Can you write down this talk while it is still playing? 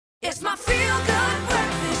It's my feel-good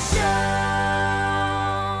breakfast show.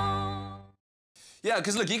 Yeah,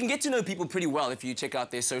 because look, you can get to know people pretty well if you check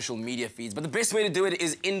out their social media feeds, but the best way to do it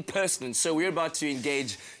is in person. So we're about to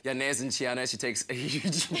engage Janez and Chiano. She takes a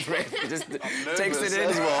huge breath, just takes it in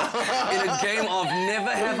as well, in a game of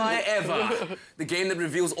Never Have I Ever, the game that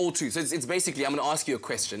reveals all truth. So it's basically, I'm going to ask you a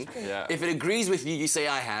question. Yeah. If it agrees with you, you say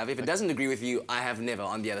I have. If it doesn't agree with you, I have never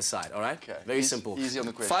on the other side, all right? Okay. Very simple. Easy on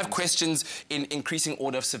the questions. 5 questions in increasing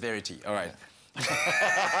order of severity, all right?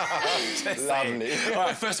 Lovely. All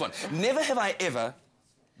right, first one. Never have I ever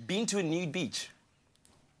been to a nude beach.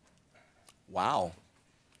 Wow.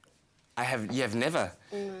 You have never.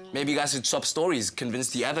 Maybe you guys should swap stories,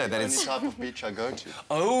 convince the other that it's... The only type of beach I go to.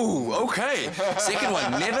 Oh, okay. Second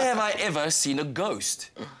one. Never have I ever seen a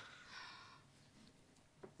ghost.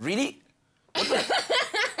 Really?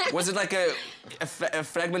 Was it like a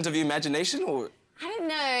fragment of your imagination, or...? I don't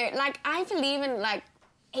know. Like, I believe in, like,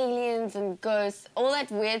 aliens and ghosts, all that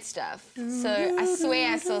weird stuff. So I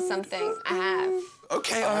swear I saw something. I have.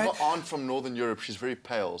 Okay, I all have right. an aunt from Northern Europe. She's very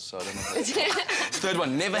pale, so I don't know. Third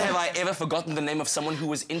one. Never have I ever forgotten the name of someone who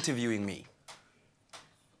was interviewing me.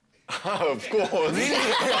 Oh, of course. Really?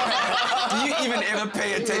 Do you even ever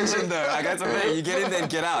pay attention, though? I got to say, you get in there and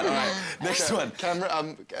get out. All right, next one.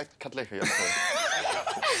 Camera, cut lekker, yeah, sorry.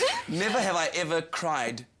 Never have I ever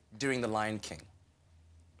cried during The Lion King.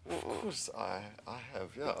 Of course, I have,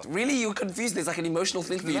 yeah. Really? You're confused? There's like an emotional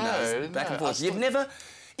thing for you now. It's back and no, forth. You've never...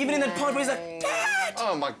 Even in that part where he's like, Dad!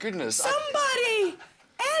 Oh, my goodness. Somebody!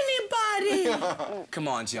 Anybody! Come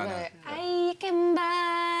on, Gianna. I can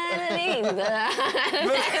believe that.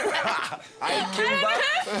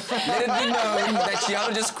 Let it be known that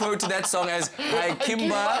Chiano just quoted that song as I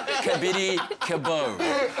Kimba Kabidi Kabo.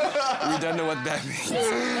 We don't know what that means.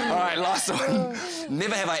 All right, last one.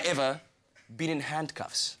 Never have I ever been in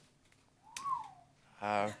handcuffs.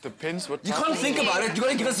 Depends what You type can't of- think about it. You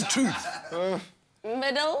gotta give us the truth.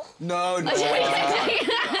 Middle? No, no. You have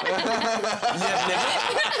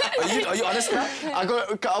never? Are you honest now?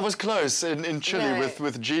 I was close in Chile No.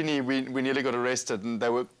 with Jeannie. We nearly got arrested, and they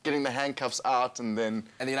were getting the handcuffs out, and then...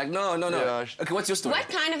 And then you're like, no, no, no. Yeah. Okay, what's your story? What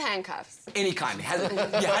kind of handcuffs? Any kind. Okay,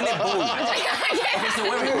 so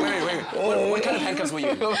wait. What kind of handcuffs were you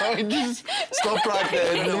in? Just stop right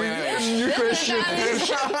there. No, wait. New question.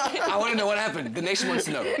 I want to know what happened. The nation wants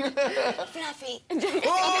to know. Fluffy.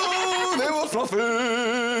 Oh, they were fluffy.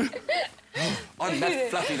 On that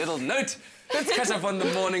fluffy little note, let's catch up on the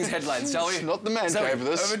morning's headlines, shall we? Not the man Zoe, cave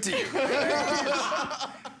this. over to you.